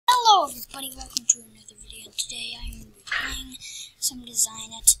Hello everybody, welcome to another video. Today I am going to be playing some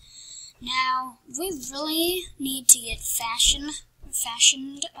Design It. Now, we really need to get fashioned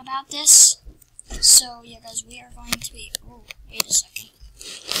about this. So yeah guys, we are going to be, oh, wait a second.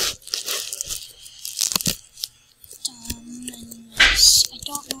 I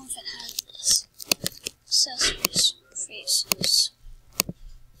don't know if it has this. Accessories, faces.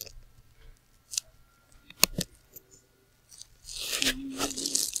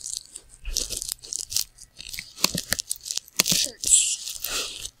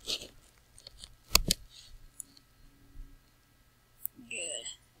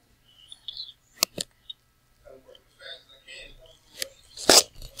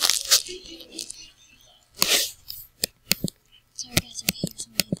 Sorry guys, I hear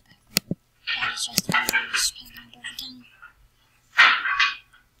somebody in the background. That is just the numbers picking up everything.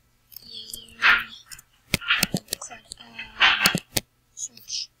 Yellow,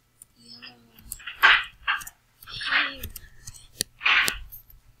 search, yellow, here,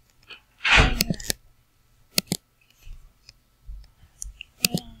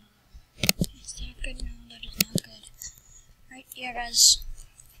 is that good? No, that is not good. Right here guys.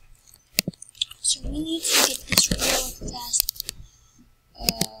 So we need to get this real fast.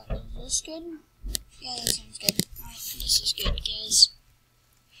 Is this good? Yeah, that sounds good. Alright, this is good, guys.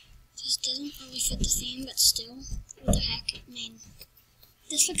 This doesn't really fit the theme, but still, what the heck? I mean,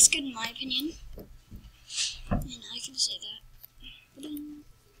 this looks good in my opinion. I mean, I can say that.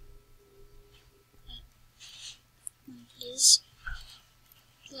 Please.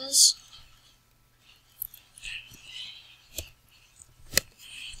 Please.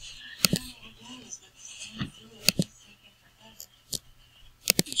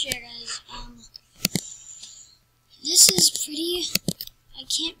 Sure guys, this is pretty, I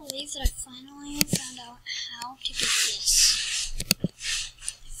can't believe that I finally found out how to get this.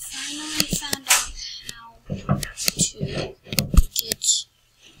 I finally found out how to get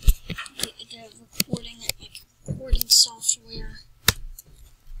the recording software.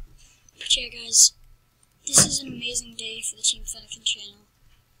 But yeah guys, this is an amazing day for the Team Falcon channel.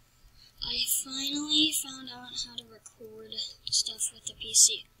 I finally found out how to record stuff with the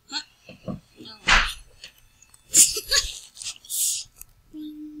PC. Huh? No.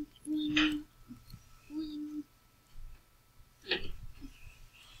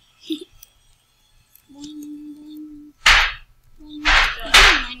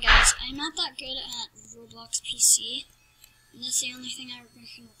 Never mind guys, I'm not that good at ROBLOX PC. And that's the only thing I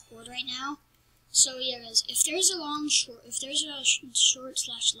can record right now. So yeah guys, if there's a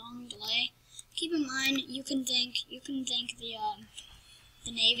short/long delay, keep in mind you can thank the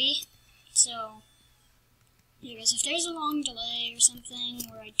Navy. So yeah guys, if there's a long delay or something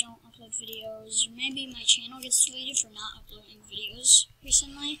where I don't upload videos, or maybe my channel gets deleted for not uploading videos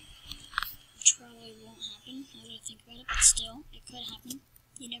recently, which probably won't happen now that I think about it, but still, it could happen.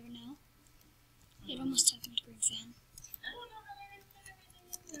 You never know. It almost happened to Green Fan.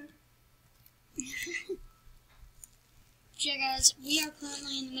 Yeah guys, we are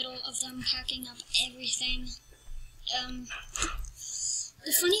currently in the middle of them packing up everything.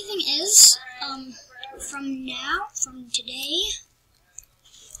 The funny thing is, from today,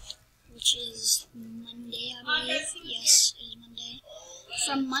 which is Monday I believe, yes it is Monday,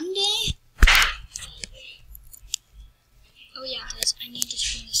 from Monday, oh yeah guys, I need to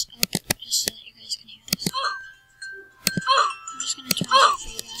turn this up just so that you guys can hear this. I'm just going to turn it up for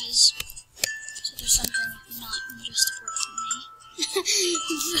you guys. So there's something not just work for me.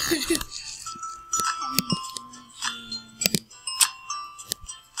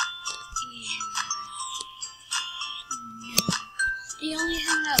 The only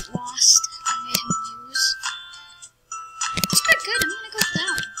thing that lost and made him lose. It's quite good. I'm gonna go for that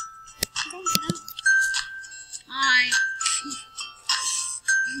one. I'm going for that one. Hi.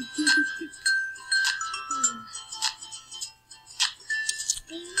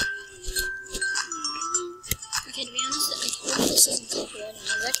 Okay, to be honest, I hope this isn't copyright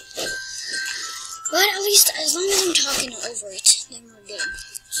music. But at least as long as I'm talking over it, then we're good.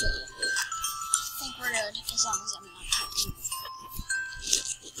 So, I think we're good as long as I'm not talking over it.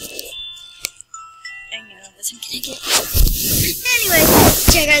 I know that's what I'm gonna get. Anyway,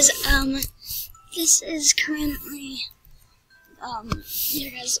 yeah guys, this is currently, yeah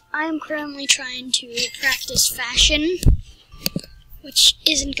guys, I'm currently trying to practice fashion, which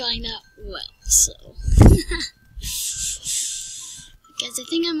isn't going that well, so. Guys, I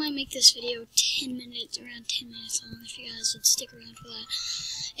think I might make this video around 10 minutes long, if you guys would stick around for that.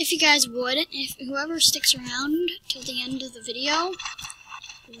 If you guys would, if whoever sticks around till the end of the video,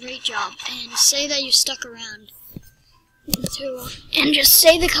 great job, and say that you stuck around. through and just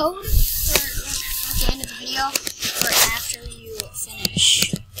say the code or at the end of the video or after you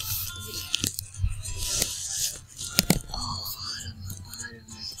finish the video. Oh, autumn.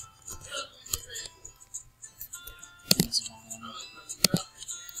 Things of autumn.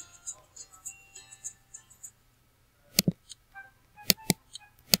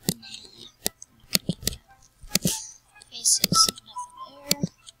 Faces, nothing there.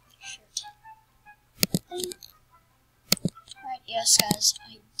 Shirt. Alright, yes guys, I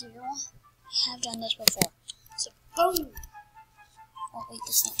have done this before. So, boom! Oh wait,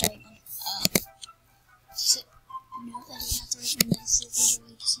 this is not the right one. Is it? No, that is not the right one. That is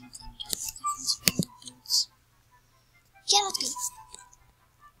literally the same thing. Difference between the boots. Yeah, that's good.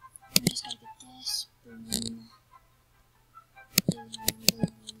 I just gotta get this. Boom. Boom, boom.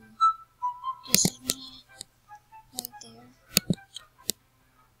 This is me. Right there.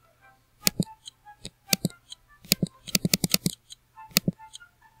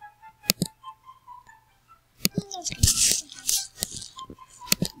 That's good.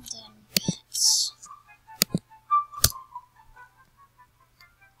 And then pets.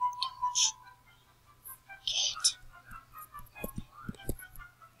 Cat.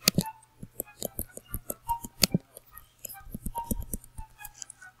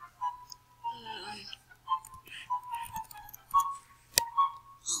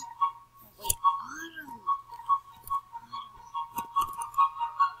 Wait, autumn.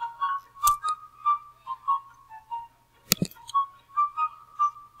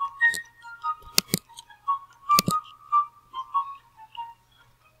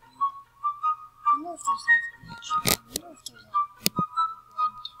 I wonder if there's like red, if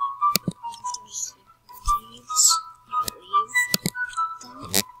there's leaves, like leave them.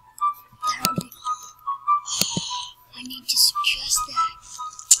 That would be. I need to suggest that.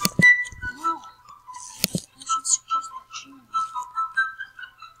 Oh, I should suggest that channel.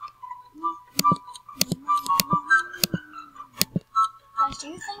 Guys, do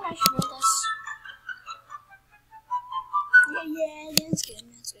you think I should do this? Yeah, that's good,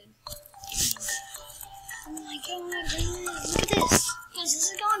 that's good. Oh my god, look at this. Guys, this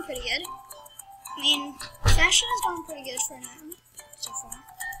is going pretty good. I mean, fashion is going pretty good for now, so far.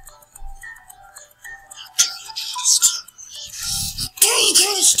 How dare you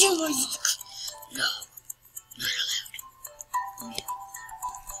try to steal my look? No, not allowed. Oh yeah.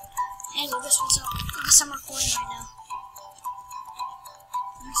 Hey, Lucas, what's up? Lucas, I'm recording right now.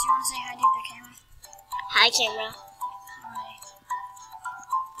 Lucas, you want to say hi to the camera? Hi, camera. Hi.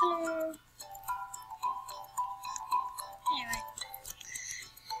 Hello. Anyway.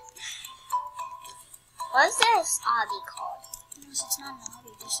 What's this hobby called? No, it's not an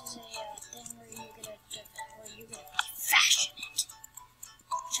hobby. This is a thing where you're gonna be fashionate.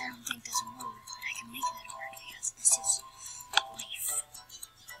 Which I don't think does a word, but I can make that a word because this is life.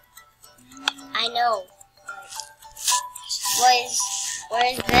 I know.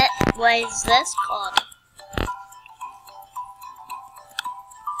 What is this called?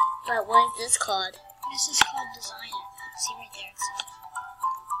 But what is this called? This is called design it. See right there, it says it.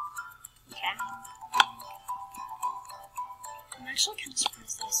 Okay. I'm actually kind of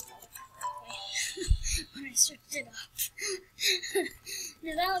surprised that I spelled it correctly when I searched it up.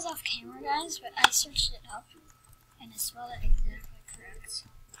 No, that was off camera, guys, but I searched it up and I spelled it exactly correct.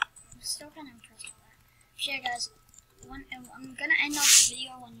 I'm still kind of impressed with that. So yeah, guys, I'm gonna end off the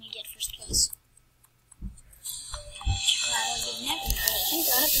video when we get first place. I think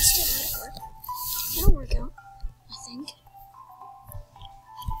this didn't work. It'll work out, I think.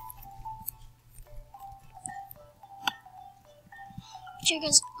 So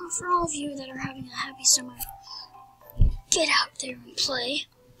guys, for all of you that are having a happy summer, get out there and play.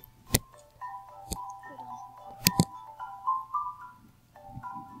 Hold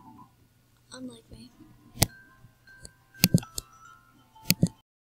on. Unlike me.